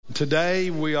Today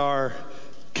we are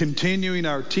continuing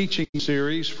our teaching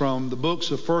series from the books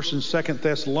of 1st and 2nd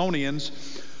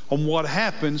Thessalonians on what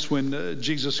happens when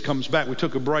Jesus comes back. We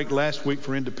took a break last week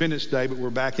for Independence Day, but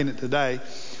we're back in it today.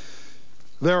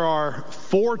 There are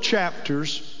 4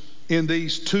 chapters in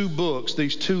these 2 books,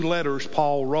 these 2 letters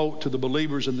Paul wrote to the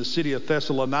believers in the city of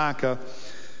Thessalonica,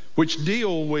 which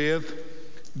deal with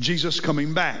Jesus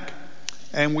coming back.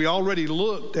 And we already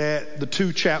looked at the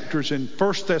 2 chapters in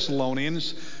 1st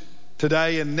Thessalonians.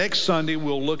 Today and next Sunday,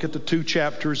 we'll look at the 2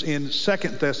 chapters in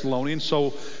 2nd Thessalonians.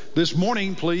 So this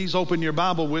morning, please open your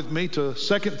Bible with me to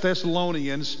 2nd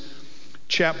Thessalonians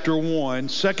chapter 1.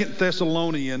 2nd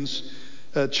Thessalonians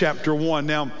chapter 1.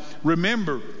 Now,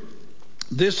 remember,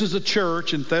 this is a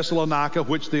church in Thessalonica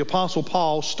which the Apostle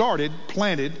Paul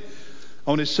planted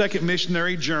on his second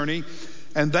missionary journey.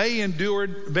 And they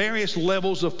endured various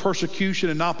levels of persecution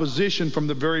and opposition from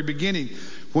the very beginning.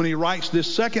 When he writes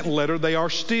this second letter, they are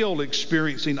still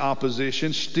experiencing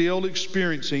opposition, still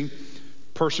experiencing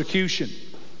persecution.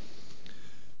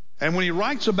 And when he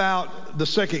writes about the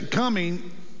second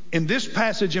coming, in this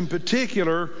passage in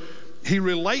particular, he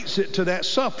relates it to that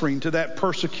suffering, to that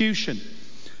persecution.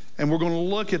 And we're going to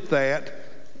look at that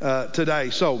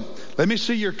today. So let me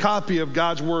see your copy of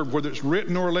God's Word, whether it's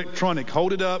written or electronic.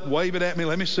 Hold it up, wave it at me.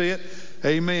 Let me see it.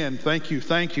 Amen. Thank you.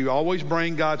 Thank you. Always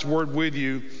bring God's Word with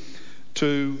you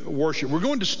to worship. We're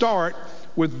going to start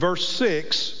with verse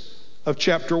 6 of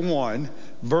chapter 1.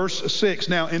 Verse 6.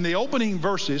 Now, in the opening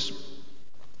verses,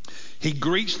 he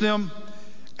greets them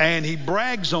and he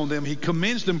brags on them. He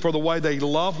commends them for the way they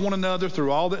love one another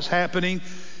through all that's happening.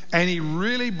 And he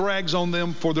really brags on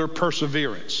them for their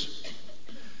perseverance.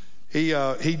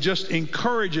 He just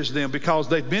encourages them because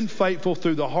they've been faithful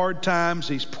through the hard times.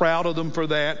 He's proud of them for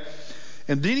that.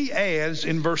 And then he adds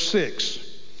in verse 6,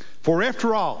 for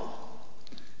after all,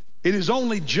 it is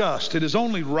only just, it is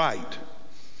only right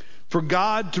for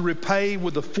God to repay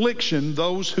with affliction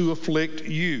those who afflict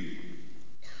you,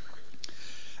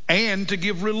 and to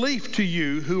give relief to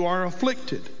you who are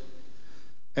afflicted,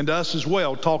 and to us as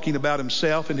well, talking about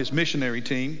himself and his missionary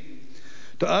team.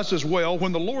 To us as well,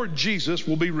 when the Lord Jesus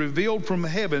will be revealed from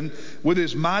heaven with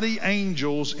his mighty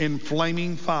angels in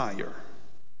flaming fire.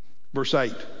 Verse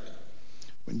 8.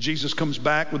 When Jesus comes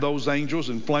back with those angels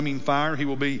in flaming fire, he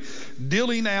will be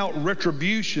dealing out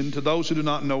retribution to those who do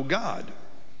not know God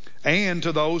and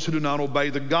to those who do not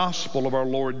obey the gospel of our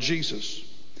Lord Jesus.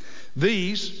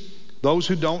 Those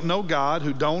who don't know God,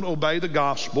 who don't obey the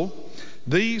gospel,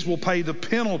 these will pay the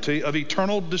penalty of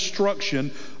eternal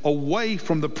destruction away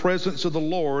from the presence of the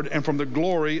Lord and from the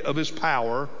glory of his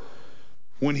power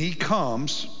when he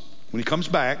comes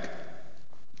back.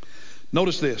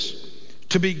 Notice this,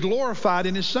 to be glorified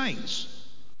in his saints.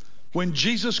 When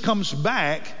Jesus comes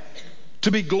back, to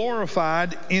be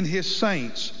glorified in his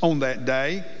saints on that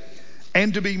day,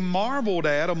 and to be marveled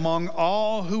at among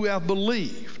all who have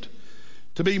believed.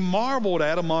 To be marveled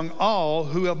at among all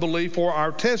who have believed, for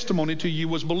our testimony to you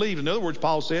was believed. In other words,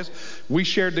 Paul says, we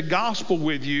shared the gospel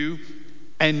with you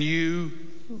and you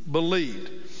believed.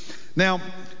 Now,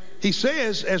 he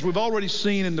says, as we've already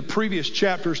seen in the previous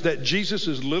chapters, that Jesus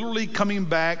is literally coming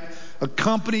back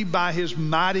accompanied by his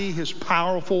mighty, his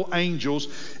powerful angels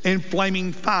in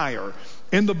flaming fire.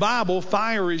 In the Bible,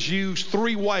 fire is used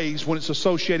 3 ways when it's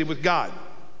associated with God.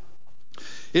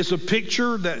 It's a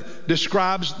picture that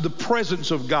describes the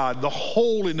presence of God, the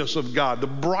holiness of God, the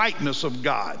brightness of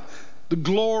God, the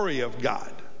glory of God.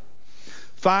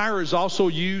 Fire is also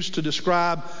used to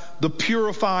describe the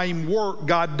purifying work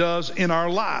God does in our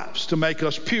lives to make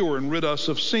us pure and rid us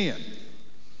of sin.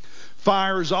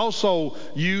 Fire is also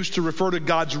used to refer to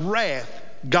God's wrath,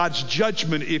 God's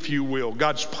judgment, if you will,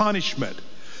 God's punishment.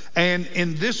 And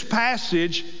in this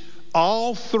passage,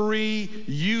 all 3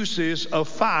 uses of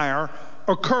fire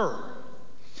occur.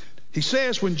 He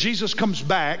says when Jesus comes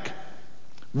back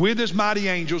with his mighty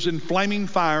angels in flaming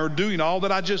fire doing all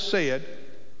that I just said,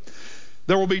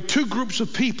 there will be 2 groups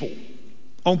of people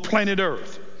on planet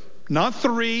Earth. Not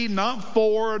 3, not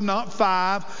 4, not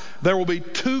 5. There will be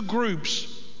 2 groups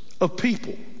of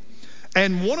people.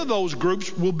 And one of those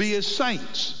groups will be his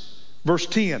saints. Verse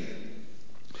 10.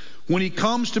 When he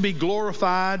comes to be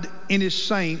glorified in his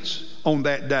saints on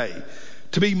that day,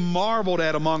 to be marveled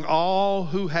at among all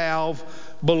who have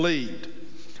believed.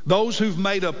 Those who've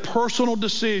made a personal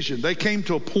decision. They came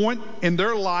to a point in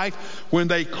their life when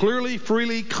they clearly,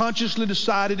 freely, consciously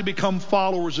decided to become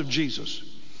followers of Jesus.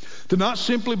 To not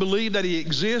simply believe that he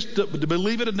exists, but to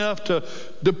believe it enough to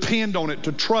depend on it,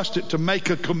 to trust it, to make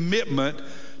a commitment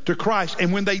to Christ.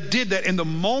 And when they did that, in the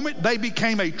moment they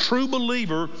became a true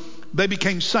believer, they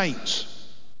became saints.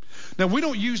 Now, we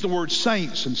don't use the word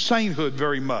saints and sainthood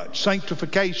very much,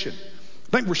 sanctification. I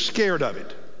think we're scared of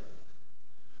it.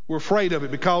 We're afraid of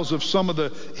it because of some of the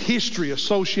history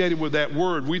associated with that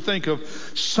word. We think of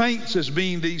saints as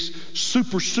being these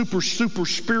super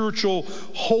spiritual,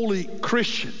 holy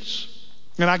Christians.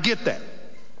 And I get that.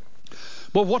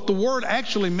 But what the word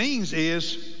actually means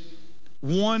is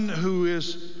one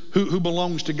who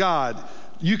belongs to God.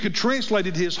 You could translate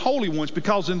it as holy ones,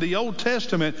 because in the Old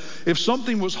Testament, if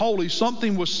something was holy,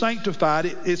 something was sanctified,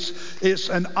 it's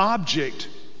an object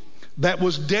that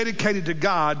was dedicated to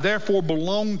God, therefore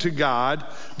belonged to God.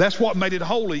 That's what made it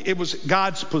holy. It was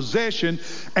God's possession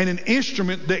and an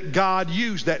instrument that God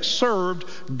used that served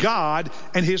God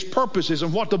and his purposes.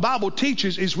 And what the Bible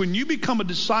teaches is when you become a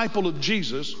disciple of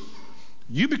Jesus,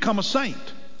 you become a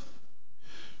saint.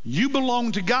 You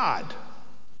belong to God.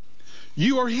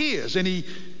 You are his, and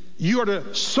you are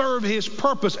to serve his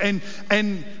purpose.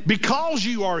 And because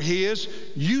you are his,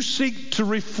 you seek to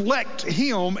reflect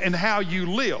him in how you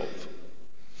live.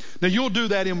 Now, you'll do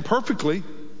that imperfectly,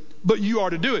 but you are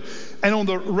to do it. And on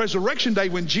the resurrection day,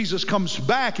 when Jesus comes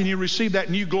back and you receive that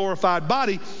new glorified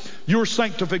body, your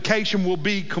sanctification will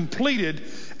be completed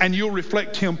and you'll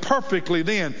reflect him perfectly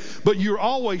then. But you're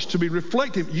always to be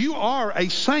reflective. You are a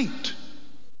saint.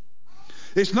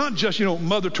 It's not just,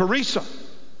 Mother Teresa.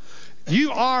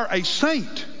 You are a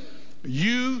saint.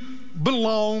 You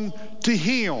belong to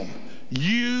him.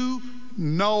 You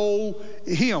know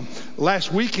him.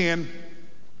 Last weekend,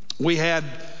 we had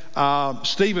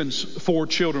Stephen's 4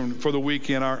 children for the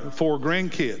weekend, our 4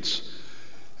 grandkids.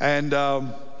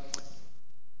 And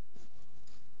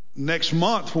next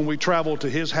month, when we travel to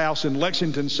his house in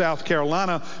Lexington, South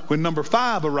Carolina, when number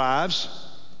 5 arrives,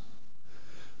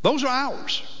 those are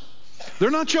ours.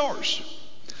 They're not yours.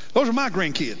 Those are my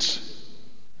grandkids.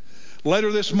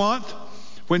 Later this month,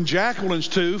 when Jacqueline's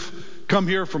 2 come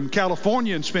here from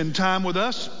California and spend time with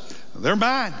us, they're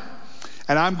mine.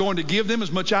 And I'm going to give them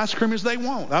as much ice cream as they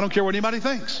want. I don't care what anybody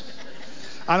thinks.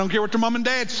 I don't care what their mom and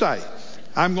dad say.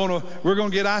 We're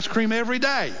going to get ice cream every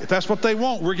day. If that's what they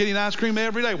want, we're getting ice cream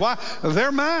every day. Why?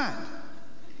 They're mine.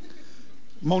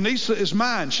 Monisa is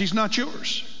mine. She's not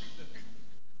yours.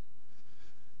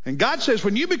 And God says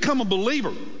when you become a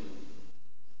believer,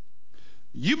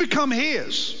 you become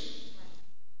his.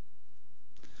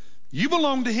 You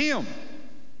belong to him.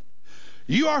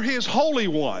 You are his holy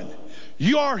one.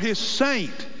 You are his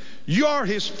saint. You are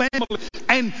his family.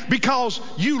 And because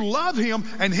you love him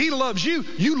and he loves you,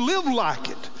 you live like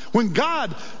it. When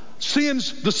God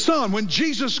sends the Son, when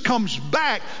Jesus comes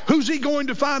back, who's he going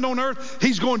to find on earth?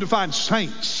 He's going to find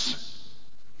saints.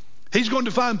 He's going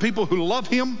to find people who love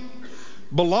him,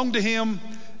 belong to him,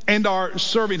 and are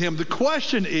serving him. The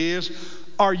question is,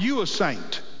 are you a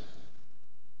saint?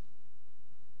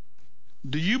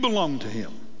 Do you belong to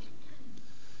him?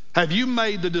 Have you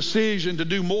made the decision to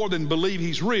do more than believe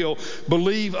he's real?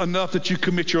 Believe enough that you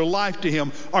commit your life to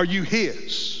him. Are you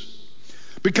his?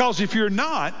 Because if you're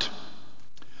not,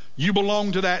 you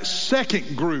belong to that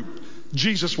second group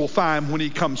Jesus will find when he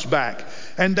comes back.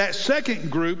 And that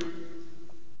second group,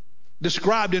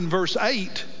 described in verse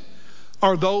 8,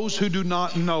 are those who do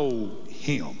not know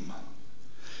him.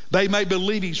 They may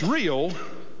believe he's real,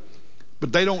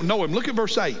 but they don't know him. Look at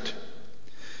verse 8.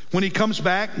 When he comes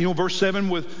back, verse 7,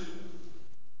 with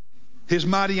his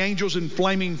mighty angels in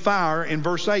flaming fire, in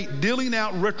verse 8, dealing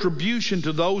out retribution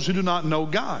to those who do not know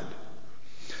God,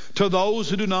 to those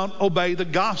who do not obey the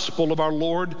gospel of our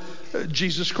Lord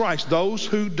Jesus Christ, those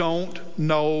who don't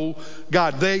know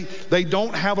God. They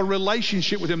don't have a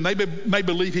relationship with him. They may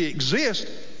believe he exists,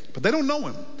 but they don't know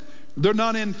him. They're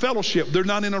not in fellowship. They're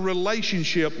not in a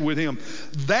relationship with him.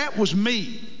 That was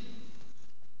me.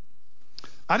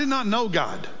 I did not know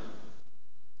God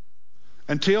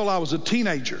until I was a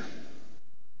teenager.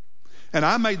 And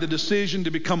I made the decision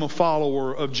to become a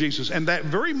follower of Jesus. And that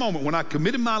very moment when I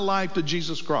committed my life to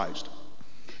Jesus Christ,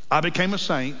 I became a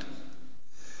saint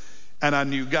and I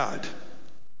knew God.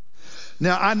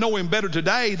 Now, I know him better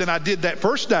today than I did that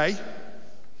first day.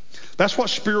 That's what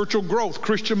spiritual growth,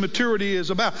 Christian maturity is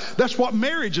about. That's what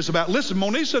marriage is about. Listen,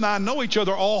 Monisa and I know each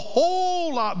other a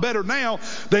whole lot better now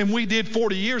than we did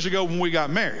 40 years ago when we got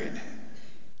married.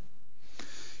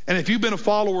 And if you've been a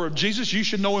follower of Jesus, you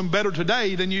should know him better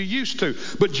today than you used to.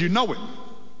 But you know him.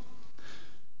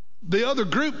 The other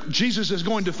group Jesus is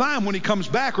going to find when he comes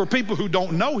back are people who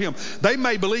don't know him. They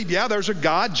may believe, there's a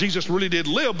God, Jesus really did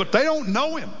live, but they don't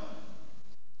know him.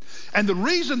 And the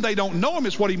reason they don't know him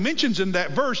is what he mentions in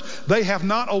that verse. They have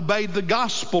not obeyed the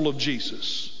gospel of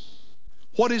Jesus.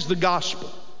 What is the gospel?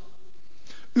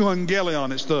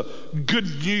 Evangelion. It's the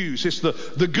good news. It's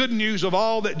the good news of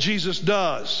all that Jesus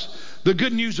does. The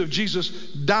good news of Jesus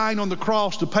dying on the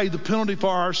cross to pay the penalty for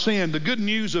our sin. The good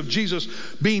news of Jesus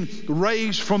being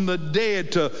raised from the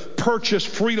dead to purchase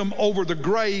freedom over the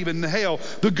grave and hell.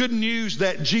 The good news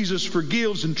that Jesus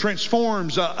forgives and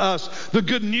transforms us. The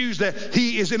good news that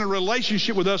he is in a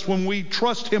relationship with us when we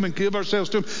trust him and give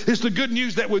ourselves to him. It's the good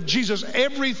news that with Jesus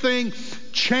everything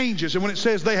changes. And when it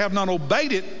says they have not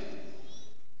obeyed it,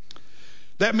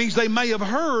 that means they may have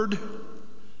heard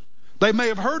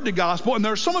the gospel. And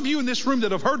there are some of you in this room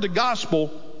that have heard the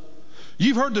gospel.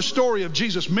 You've heard the story of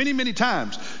Jesus many, many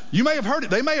times. You may have heard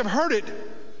it. They may have heard it,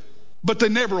 but they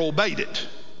never obeyed it.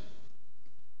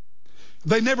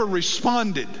 They never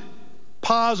responded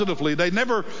positively. They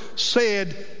never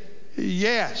said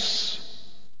yes.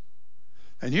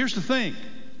 And here's the thing.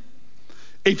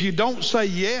 If you don't say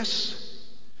yes,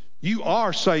 you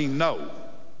are saying no.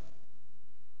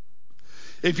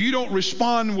 If you don't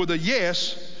respond with a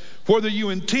yes, whether you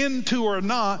intend to or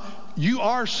not, you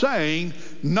are saying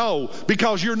no,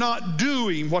 because you're not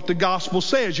doing what the gospel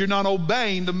says. You're not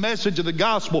obeying the message of the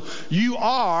gospel. You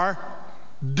are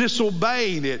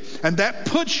disobeying it. And that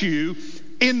puts you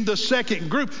in the second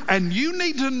group. And you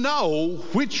need to know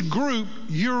which group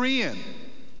you're in.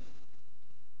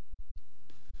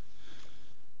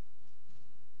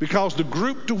 Because the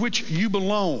group to which you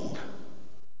belong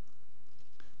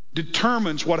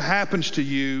determines what happens to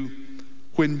you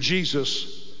when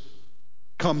Jesus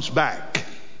comes back.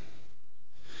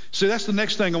 See, that's the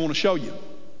next thing I want to show you.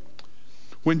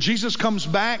 When Jesus comes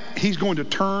back, he's going to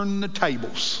turn the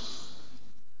tables.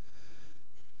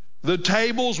 The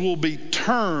tables will be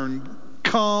turned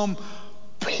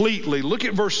completely. Look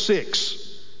at verse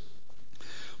 6.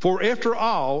 For after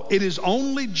all, it is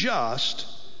only just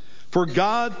for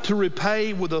God to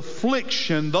repay with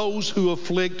affliction those who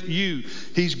afflict you.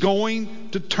 He's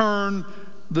going to turn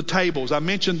the tables. I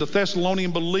mentioned the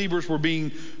Thessalonian believers were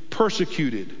being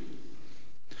persecuted.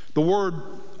 The word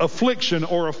affliction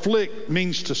or afflict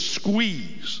means to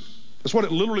squeeze. That's what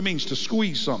it literally means, to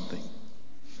squeeze something.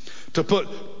 To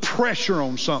put pressure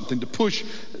on something, to push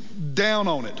down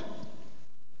on it.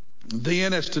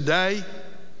 Then as today,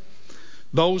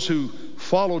 those who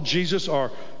follow Jesus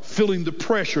are feeling the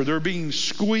pressure. They're being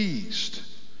squeezed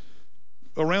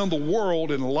around the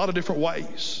world in a lot of different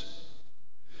ways.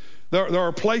 There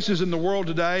are places in the world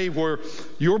today where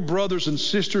your brothers and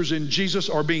sisters in Jesus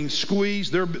are being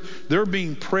squeezed. They're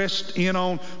being pressed in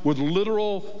on with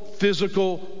literal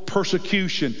physical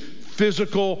persecution,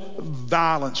 physical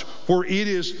violence, where it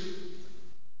is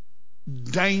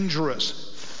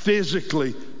dangerous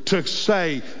physically to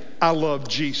say, I love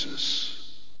Jesus.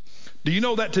 Do you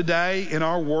know that today in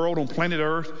our world on planet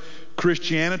Earth,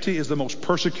 Christianity is the most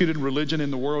persecuted religion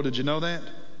in the world? Did you know that?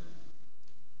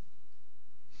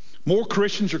 More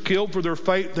Christians are killed for their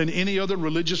faith than any other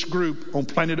religious group on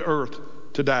planet Earth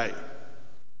today.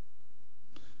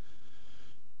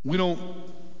 We don't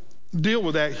deal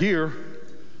with that here.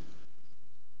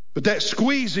 But that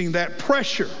squeezing, that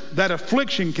pressure, that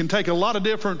affliction can take a lot of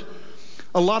different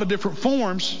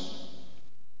forms.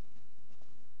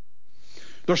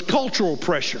 There's cultural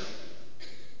pressure,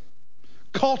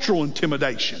 cultural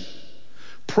intimidation.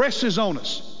 Press is on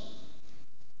us.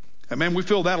 And man, we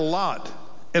feel that a lot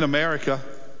in America.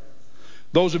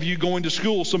 Those of you going to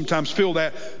school sometimes feel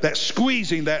that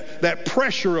squeezing, that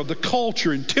pressure of the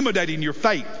culture intimidating your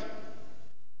faith.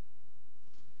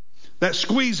 That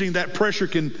squeezing, that pressure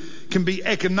can be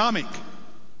economic.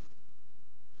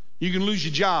 You can lose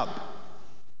your job,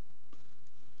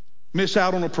 miss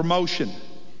out on a promotion,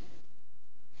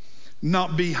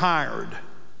 not be hired,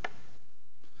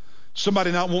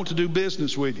 somebody not want to do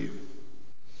business with you.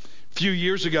 A few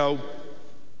years ago,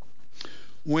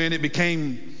 when it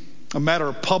became a matter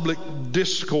of public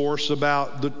discourse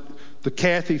about the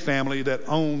Cathy family that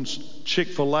owns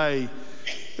Chick-fil-A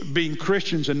being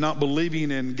Christians and not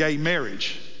believing in gay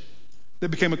marriage, that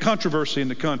became a controversy in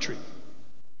the country.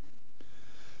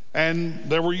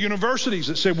 And there were universities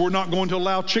that said, we're not going to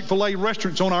allow Chick-fil-A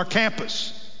restaurants on our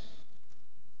campus.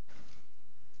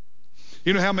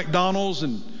 You know how McDonald's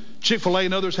and Chick-fil-A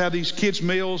and others have these kids'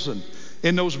 meals, and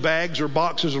in those bags or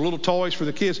boxes or little toys for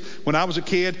the kids? When I was a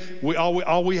kid,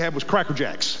 all we had was Cracker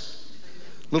Jacks.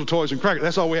 Little toys and crackers.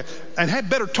 That's all we had. And had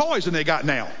better toys than they got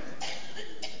now.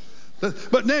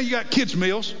 But now you got kids'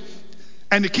 meals,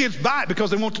 and the kids buy it because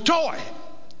they want the toy.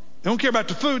 They don't care about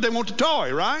the food, they want the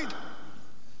toy, right?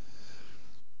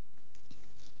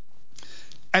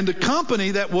 And the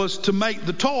company that was to make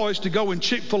the toys to go in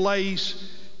Chick-fil-A's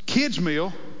kids'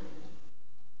 meal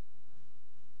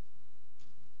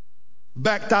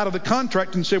backed out of the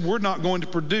contract and said, we're not going to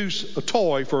produce a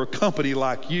toy for a company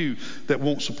like you that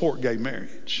won't support gay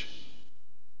marriage.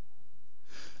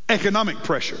 economic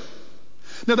pressure.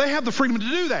 Now, they have the freedom to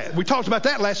do that. We talked about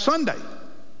that last Sunday.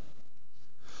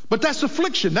 But that's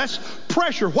affliction. That's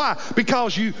pressure. Why?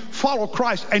 Because you follow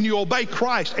Christ and you obey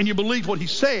Christ and you believe what he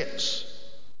says.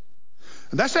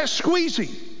 And that's that squeezing.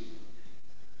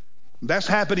 That's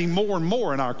happening more and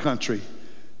more in our country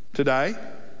today.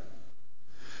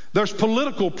 There's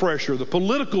political pressure, the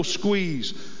political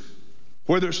squeeze,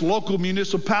 whether it's local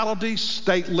municipalities,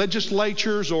 state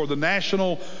legislatures, or the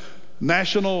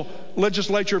national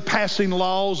legislature passing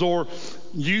laws, or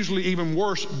usually even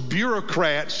worse,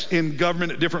 bureaucrats in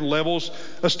government at different levels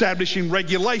establishing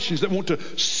regulations that want to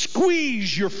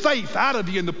squeeze your faith out of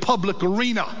you in the public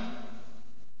arena.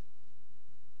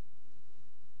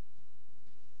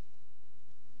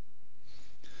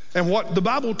 And what the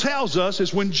Bible tells us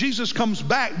is when Jesus comes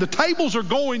back, the tables are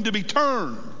going to be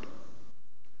turned.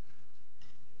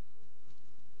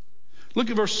 Look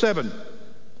at verse 7.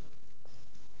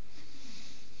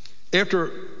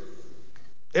 After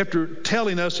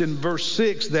telling us in verse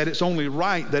 6 that it's only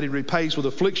right that he repays with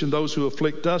affliction those who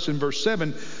afflict us, in verse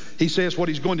 7, he says what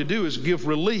he's going to do is give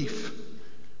relief.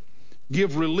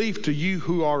 Give relief to you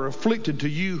who are afflicted, to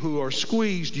you who are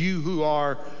squeezed, you who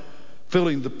are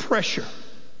feeling the pressure.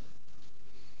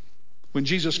 When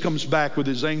Jesus comes back with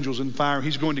his angels in fire,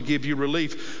 he's going to give you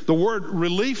relief. The word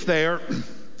relief there, and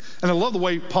I love the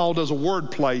way Paul does a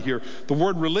word play here. The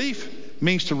word relief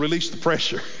means to release the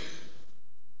pressure.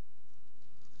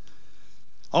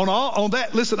 On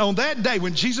that day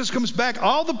when Jesus comes back,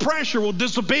 all the pressure will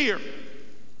disappear.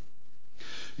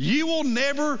 You will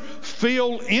never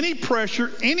feel any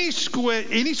pressure, any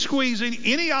squeezing,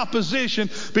 any opposition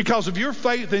because of your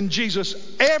faith in Jesus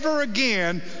ever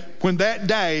again when that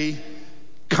day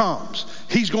comes.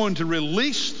 He's going to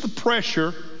release the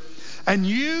pressure, and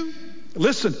you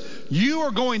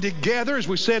are going to gather, as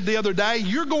we said the other day,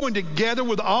 you're going to gather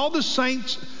with all the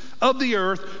saints of the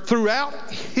earth throughout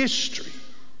history.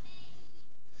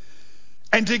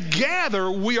 And together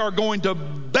we are going to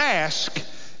bask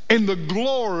in the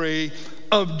glory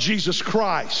of Jesus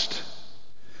Christ.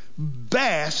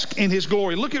 Bask in his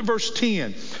glory. Look at verse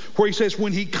 10 where he says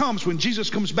when Jesus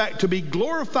comes back to be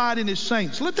glorified in his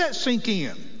saints. Let that sink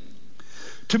in.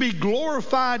 To be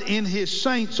glorified in his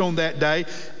saints on that day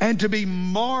and to be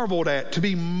marveled at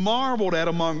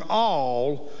among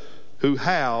all who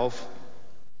have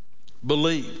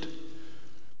believed.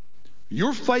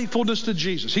 Your faithfulness to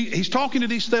Jesus. He's talking to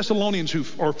these Thessalonians who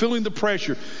are feeling the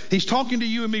pressure. He's talking to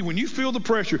you and me. When you feel the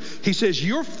pressure, he says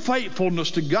your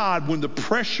faithfulness to God when the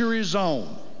pressure is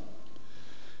on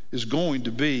is going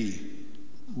to be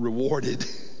rewarded.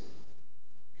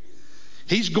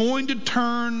 He's going to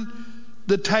turn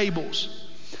the tables.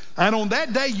 And on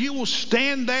that day, you will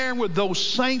stand there with those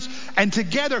saints, and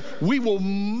together we will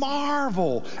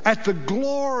marvel at the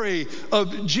glory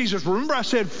of Jesus. Remember, I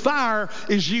said fire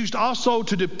is used also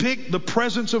to depict the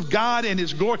presence of God and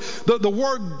his glory. The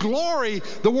word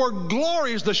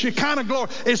glory is the Shekinah glory.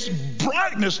 It's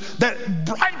brightness, that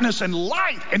brightness and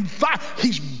light and fire.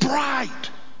 He's bright.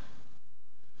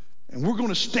 And we're going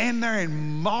to stand there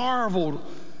and marvel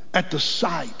at the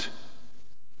sight.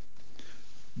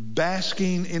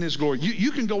 Basking in his glory. You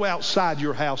can go outside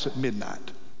your house at midnight,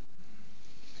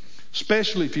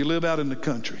 especially if you live out in the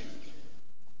country.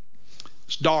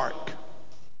 It's dark.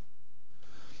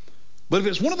 But if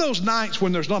it's one of those nights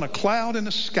when there's not a cloud in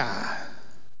the sky,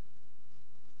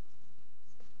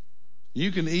 you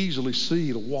can easily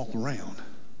see to walk around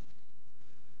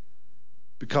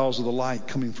because of the light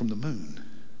coming from the moon.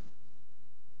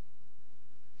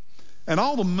 And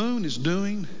all the moon is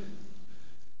doing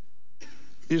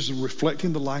is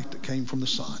reflecting the light that came from the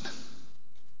sun.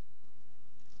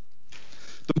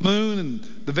 The moon and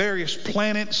the various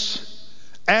planets,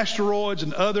 asteroids,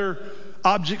 and other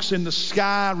objects in the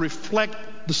sky reflect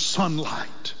the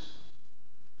sunlight.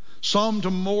 Some to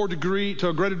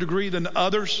a greater degree than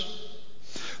others.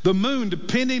 The moon,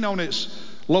 depending on its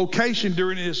location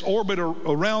during its orbit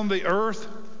around the earth,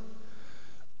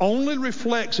 only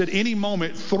reflects at any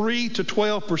moment 3 to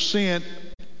 12%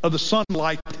 of the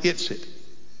sunlight that hits it.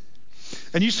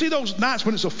 And you see those nights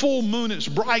when it's a full moon and it's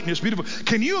bright and it's beautiful.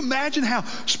 Can you imagine how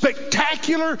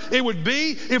spectacular it would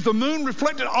be if the moon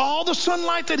reflected all the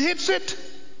sunlight that hits it?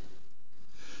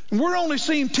 And we're only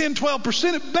seeing 10,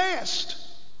 12% at best.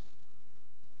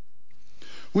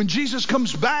 When Jesus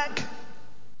comes back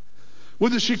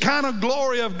with the Shekinah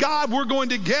glory of God, we're going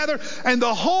to gather, and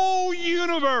the whole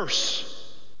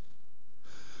universe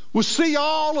will see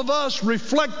all of us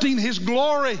reflecting his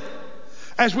glory.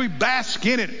 as we bask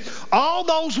in it. All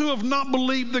those who have not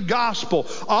believed the gospel,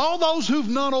 all those who've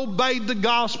not obeyed the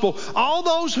gospel, all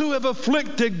those who have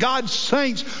afflicted God's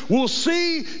saints will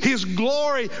see his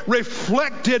glory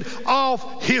reflected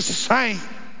off his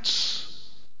saints.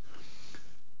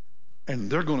 And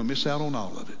they're going to miss out on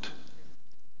all of it.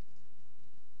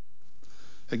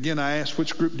 Again, I ask,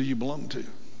 which group do you belong to?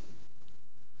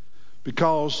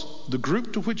 Because the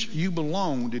group to which you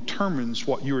belong determines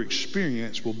what your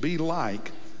experience will be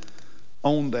like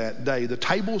on that day. The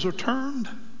tables are turned,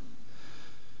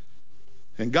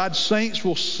 and God's saints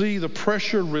will see the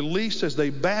pressure released as they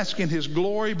bask in his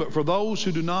glory. But for those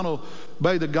who do not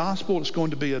obey the gospel, it's going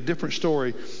to be a different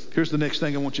story. Here's the next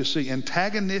thing I want you to see.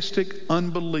 Antagonistic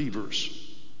unbelievers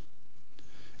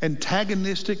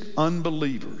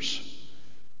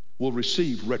will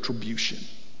receive retribution.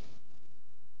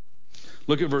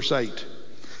 Look at verse 8.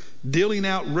 Dealing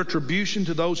out retribution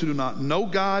to those who do not know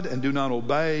God and do not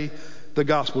obey the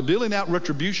gospel. Dealing out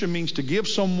retribution means to give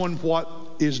someone what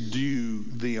is due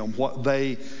them, what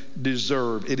they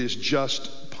deserve. It is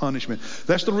just punishment.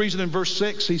 That's the reason in verse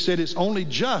 6 he said it's only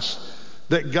just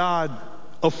that God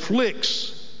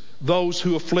afflicts those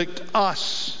who afflict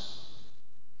us.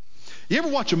 You ever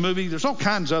watch a movie? There's all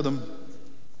kinds of them.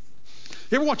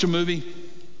 You ever watch a movie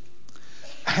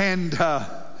and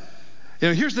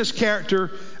here's this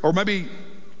character, or maybe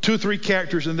 2 or 3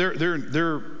 characters, and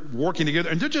they're working together,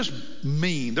 and they're just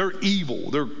mean, they're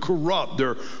evil, they're corrupt,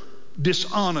 they're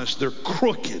dishonest, they're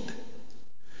crooked,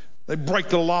 they break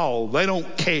the law, they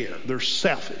don't care, they're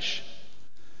selfish.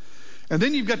 And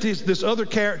then you've got this other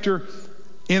character,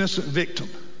 innocent victim.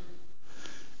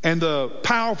 And the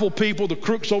powerful people, the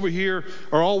crooks over here,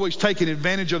 are always taking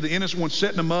advantage of the innocent ones,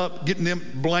 setting them up, getting them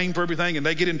blamed for everything, and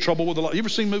they get in trouble with the law. You ever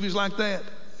seen movies like that?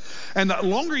 And the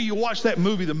longer you watch that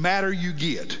movie, the madder you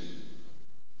get.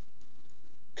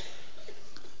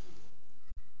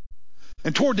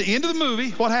 And toward the end of the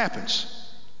movie, what happens?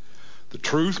 The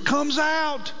truth comes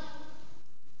out.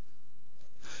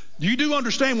 You do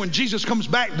understand when Jesus comes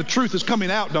back, the truth is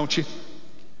coming out, don't you?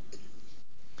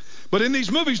 But in these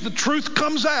movies, the truth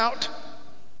comes out,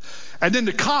 and then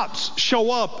the cops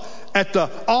show up at the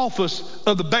office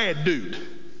of the bad dude,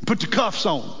 put the cuffs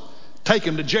on, take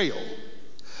him to jail.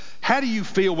 How do you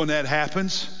feel when that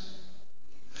happens?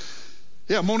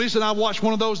 Yeah, Moniz and I watched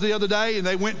one of those the other day, and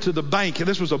they went to the bank, and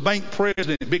this was a bank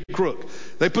president, big crook.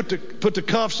 They put the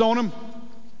cuffs on him,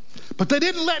 but they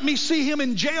didn't let me see him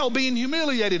in jail being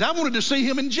humiliated. I wanted to see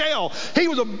him in jail. He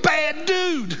was a bad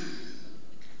dude.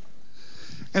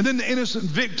 And then the innocent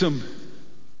victim,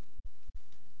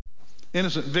 they're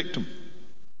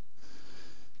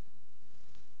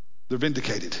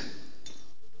vindicated,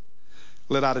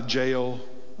 let out of jail,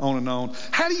 on and on.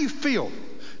 How do you feel?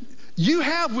 You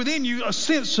have within you a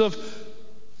sense of,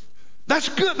 that's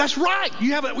good, that's right.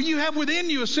 You have within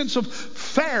you a sense of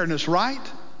fairness,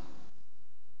 right?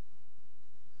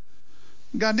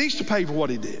 God needs to pay for what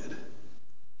he did.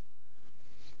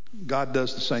 God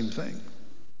does the same thing.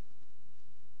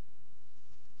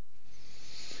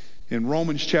 In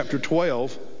Romans chapter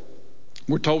 12,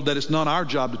 we're told that it's not our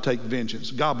job to take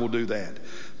vengeance. God will do that.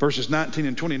 Verses 19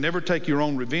 and 20, never take your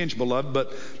own revenge, beloved,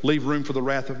 but leave room for the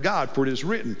wrath of God. For it is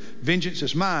written, vengeance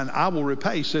is mine, I will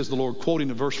repay, says the Lord,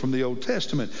 quoting a verse from the Old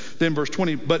Testament. Then verse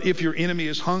 20, but if your enemy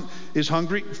is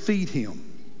hungry, feed him.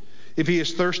 If he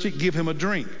is thirsty, give him a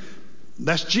drink.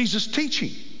 That's Jesus'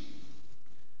 teaching.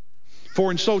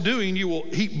 For in so doing, you will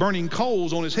heap burning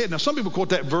coals on his head. Now, some people quote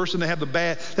that verse and they have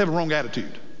a wrong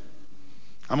attitude.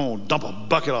 I'm going to dump a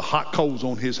bucket of hot coals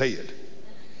on his head.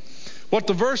 What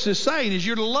the verse is saying is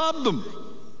you're to love them.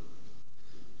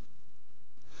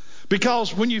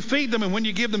 Because when you feed them and when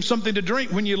you give them something to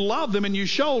drink, when you love them and you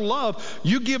show love,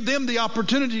 you give them the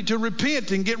opportunity to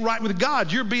repent and get right with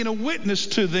God. You're being a witness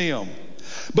to them.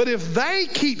 But if they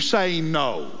keep saying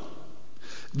no,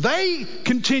 they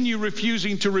continue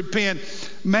refusing to repent,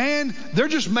 man, they're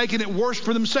just making it worse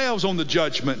for themselves on the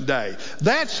judgment day.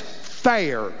 That's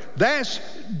fair. That's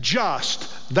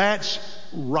just. That's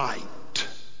right.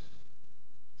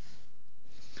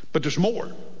 But there's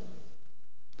more.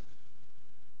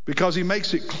 Because he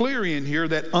makes it clear in here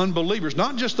that unbelievers,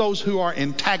 not just those who are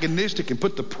antagonistic and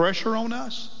put the pressure on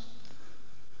us,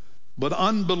 but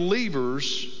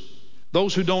unbelievers,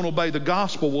 those who don't obey the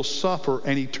gospel, will suffer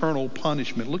an eternal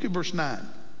punishment. Look at verse 9.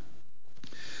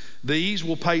 These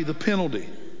will pay the penalty.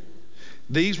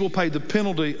 These will pay the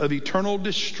penalty of eternal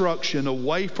destruction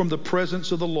away from the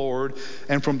presence of the Lord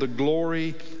and from the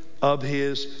glory of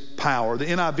his power. The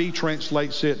NIV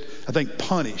translates it, I think,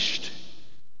 punished.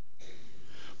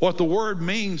 What the word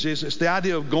means is it's the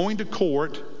idea of going to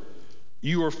court.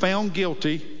 You are found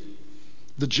guilty.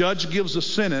 The judge gives a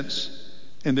sentence,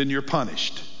 and then you're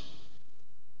punished.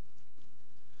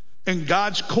 In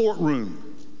God's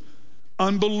courtroom,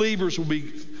 unbelievers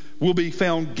will be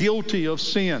found guilty of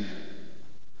sin,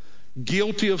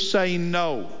 guilty of saying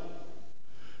no,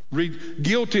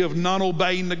 guilty of not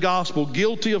obeying the gospel,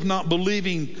 guilty of not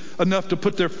believing enough to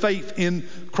put their faith in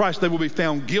Christ. They will be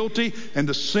found guilty, and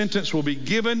the sentence will be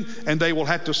given, and they will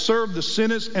have to serve the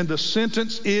sentence, and the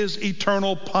sentence is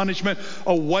eternal punishment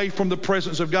away from the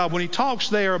presence of God. When he talks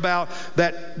there about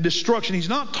that destruction, he's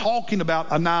not talking about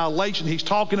annihilation. He's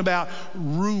talking about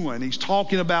ruin. He's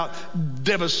talking about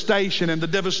devastation, and the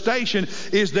devastation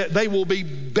is that they will be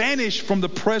banished from the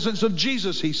presence of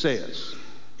Jesus, he says.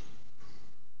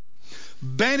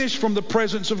 Banished from the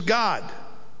presence of God.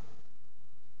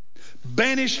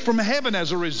 Banished from heaven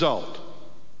as a result.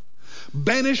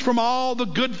 Banished from all the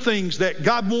good things that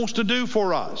God wants to do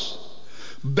for us.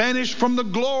 Banished from the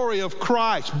glory of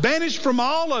Christ. Banished from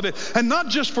all of it. And not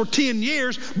just for 10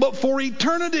 years, but for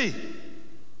eternity.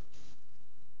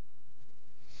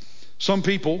 Some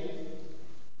people,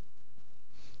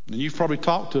 and you've probably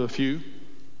talked to a few,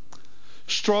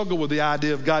 struggle with the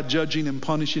idea of God judging and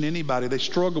punishing anybody. They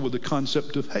struggle with the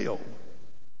concept of hell.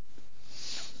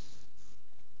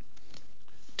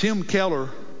 Tim Keller,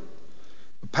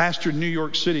 a pastor in New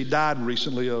York City, died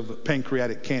recently of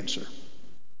pancreatic cancer.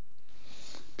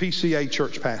 PCA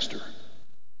church pastor.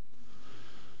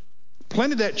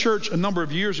 Planted that church a number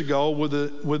of years ago with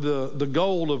the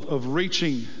goal of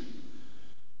reaching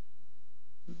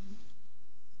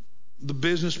the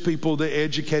business people, the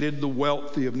educated, the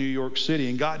wealthy of New York City.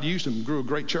 And God used them and grew a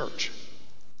great church.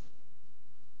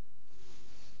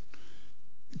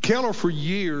 Keller for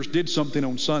years did something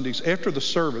on Sundays. After the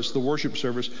service, the worship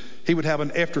service, he would have an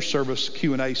after-service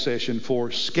Q&A session for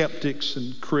skeptics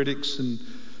and critics and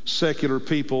secular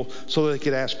people so that they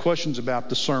could ask questions about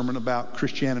the sermon, about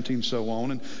Christianity and so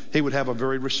on. And he would have a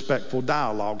very respectful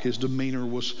dialogue. His demeanor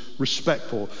was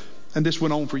respectful. And this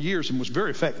went on for years and was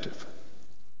very effective.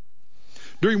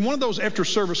 During one of those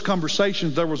after-service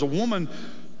conversations, there was a woman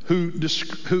who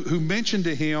mentioned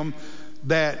to him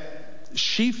that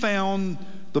she found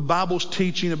the Bible's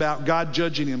teaching about God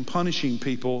judging and punishing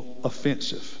people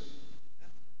offensive.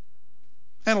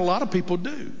 And a lot of people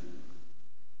do.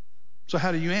 So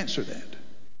how do you answer that?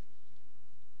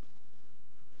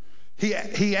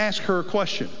 He asked her a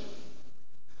question.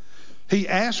 He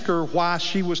asked her why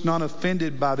she was not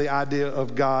offended by the idea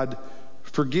of God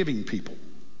forgiving people.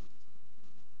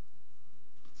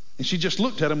 And she just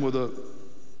looked at him with a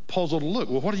puzzled look.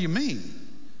 Well, what do you mean?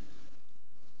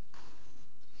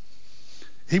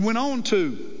 He went on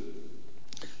to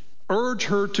urge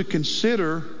her to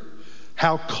consider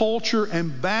how culture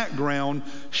and background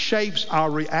shapes our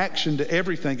reaction to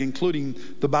everything, including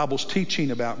the Bible's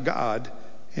teaching about God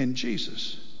and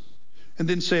Jesus. And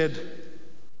then said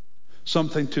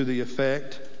something to the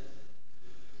effect,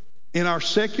 in our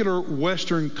secular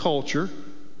Western culture,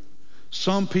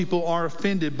 some people are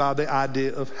offended by the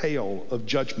idea of hell, of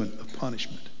judgment, of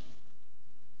punishment.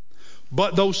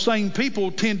 But those same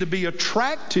people tend to be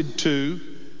attracted to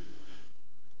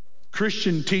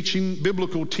Christian teaching,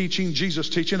 biblical teaching, Jesus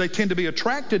teaching. They tend to be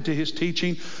attracted to his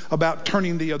teaching about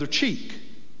turning the other cheek,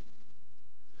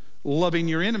 loving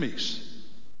your enemies,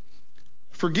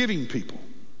 forgiving people.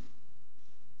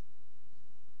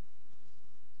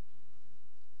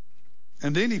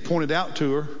 And then he pointed out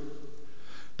to her,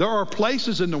 there are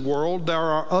places in the world, there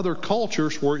are other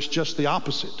cultures where it's just the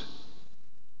opposite.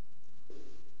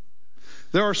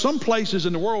 There are some places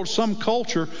in the world, some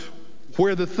culture,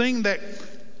 where the thing that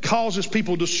causes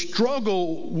people to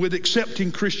struggle with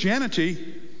accepting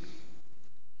Christianity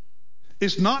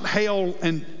is not hell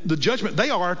and the judgment.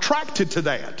 They are attracted to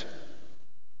that.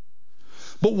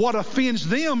 But what offends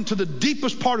them to the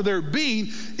deepest part of their being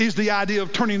is the idea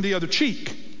of turning the other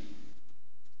cheek.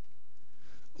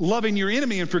 Loving your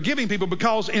enemy and forgiving people,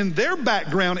 because in their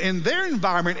background, in their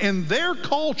environment, in their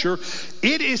culture,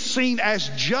 it is seen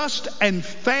as just and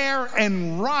fair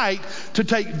and right to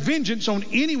take vengeance on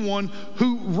anyone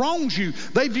who wrongs you.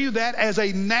 They view that as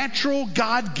a natural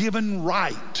God-given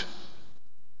right.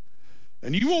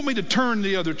 And you want me to turn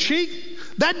the other cheek?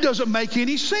 That doesn't make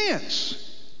any sense.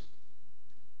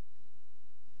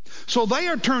 So they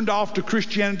are turned off to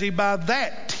Christianity by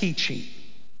that teaching.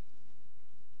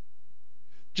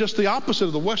 Just the opposite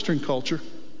of the Western culture.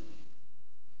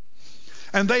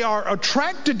 And they are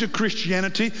attracted to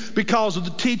Christianity because of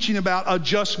the teaching about a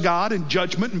just God and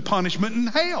judgment and punishment and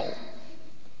hell.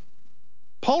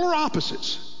 Polar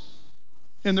opposites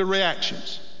in their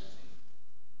reactions.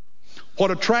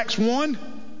 What attracts one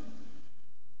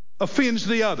offends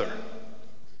the other.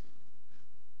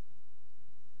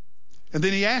 And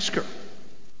then he asked her,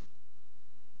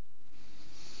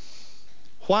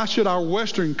 why should our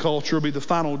Western culture be the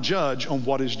final judge on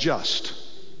what is just?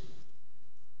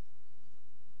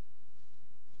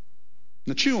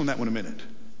 Now chew on that one a minute.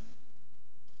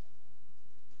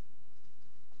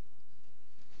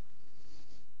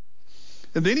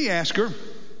 And then he asked her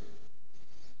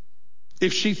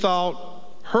if she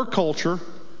thought her culture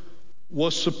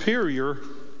was superior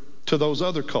to those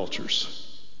other cultures.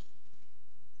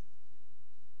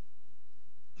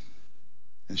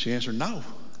 And she answered, no.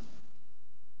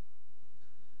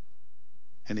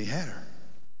 And he had her.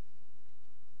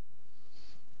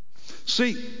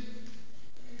 See,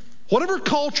 whatever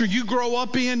culture you grow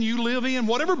up in, you live in,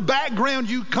 whatever background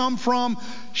you come from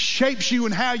shapes you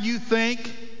in how you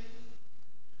think.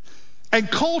 And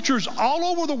cultures all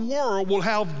over the world will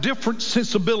have different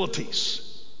sensibilities.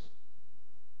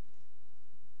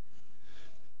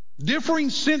 Differing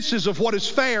senses of what is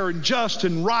fair and just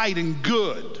and right and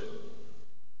good.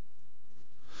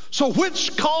 So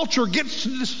which culture gets to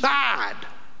decide?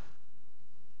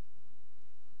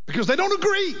 Because they don't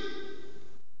agree.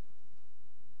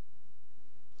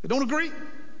 They don't agree. And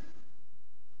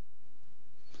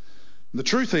the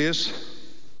truth is,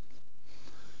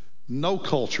 no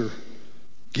culture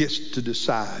gets to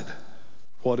decide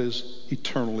what is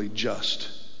eternally just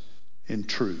and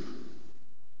true.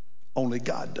 Only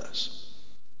God does.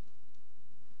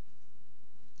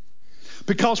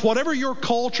 Because whatever your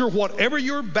culture, whatever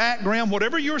your background,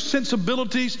 whatever your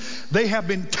sensibilities, they have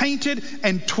been tainted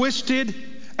and twisted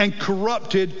and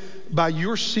corrupted by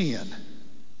your sin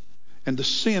and the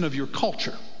sin of your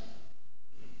culture.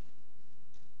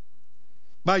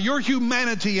 By your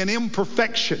humanity and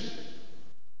imperfection.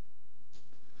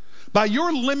 By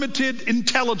your limited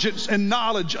intelligence and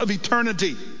knowledge of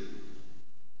eternity.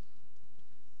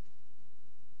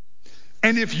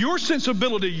 And if your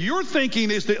sensibility, your thinking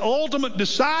is the ultimate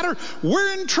decider,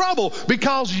 we're in trouble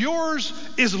because yours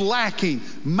is lacking.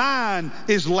 Mine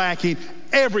is lacking.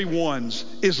 Everyone's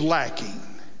is lacking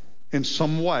in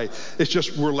some way. It's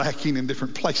just we're lacking in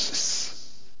different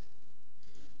places.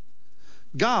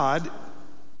 God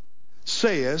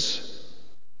says,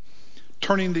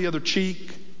 turning the other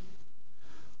cheek,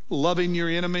 loving your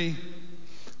enemy,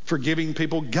 forgiving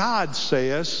people. God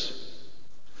says,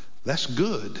 that's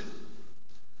good.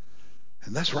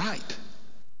 And that's right.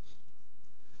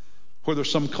 Whether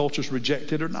some cultures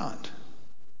reject it or not.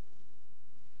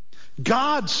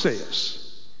 God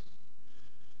says,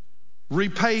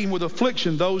 repaying with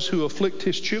affliction those who afflict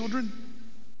his children.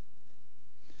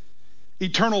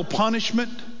 Eternal punishment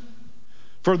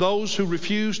for those who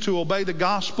refuse to obey the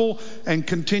gospel and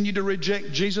continue to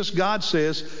reject Jesus. God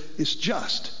says it's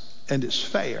just and it's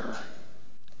fair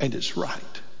and it's right.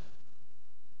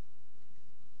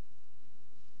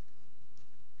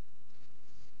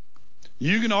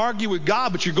 You can argue with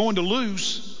God, but you're going to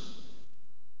lose.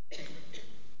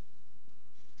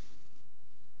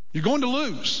 You're going to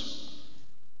lose.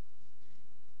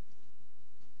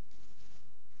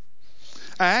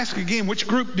 I ask again, which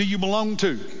group do you belong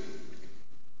to?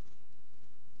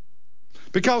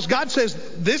 Because God says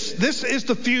this is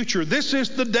the future. This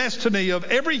is the destiny of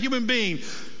every human being.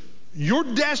 Your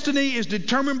destiny is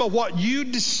determined by what you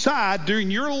decide during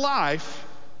your life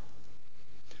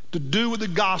to do with the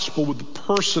gospel, with the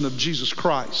person of Jesus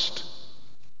Christ.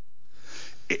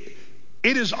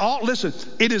 It is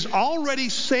already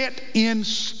set in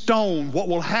stone what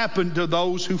will happen to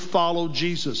those who follow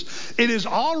Jesus. It is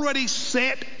already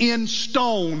set in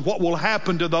stone what will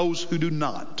happen to those who do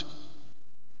not.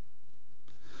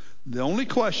 The only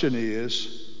question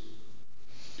is,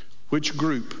 which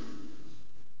group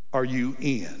are you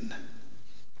in?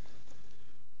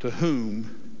 To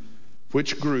whom,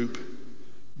 which group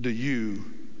do you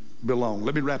belong?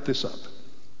 Let me wrap this up.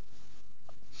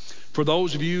 For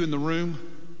those of you in the room,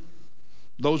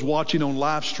 those watching on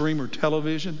live stream or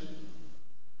television,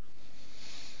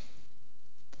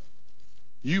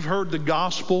 you've heard the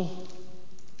gospel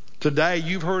today.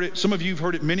 You've heard it. Some of you have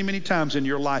heard it many, many times in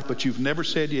your life, but you've never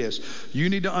said yes. You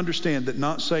need to understand that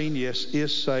not saying yes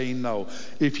is saying no.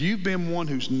 If you've been one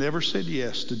who's never said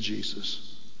yes to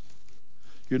Jesus,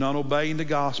 you're not obeying the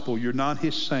gospel, you're not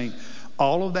his saint,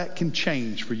 all of that can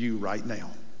change for you right now.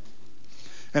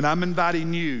 And I'm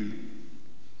inviting you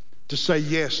to say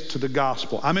yes to the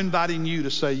gospel. I'm inviting you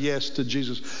to say yes to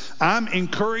Jesus. I'm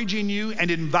encouraging you and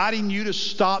inviting you to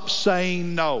stop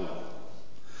saying no.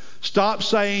 Stop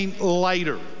saying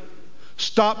later.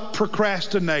 Stop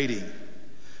procrastinating.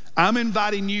 I'm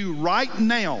inviting you right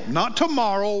now, not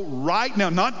tomorrow, right now,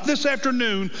 not this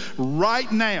afternoon, right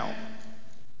now,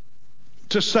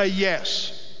 to say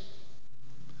yes.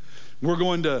 We're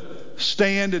going to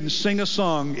stand and sing a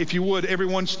song. If you would,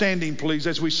 everyone standing, please.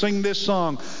 As we sing this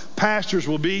song, pastors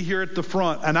will be here at the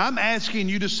front. And I'm asking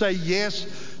you to say yes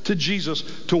to Jesus,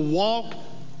 to walk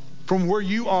from where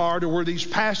you are to where these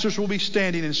pastors will be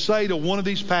standing and say to one of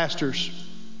these pastors,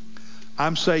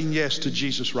 I'm saying yes to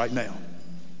Jesus right now.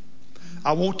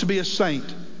 I want to be a saint.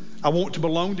 I want to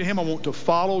belong to him. I want to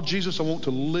follow Jesus. I want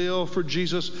to live for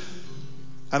Jesus.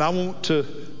 And I want to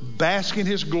bask in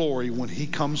his glory when he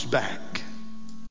comes back.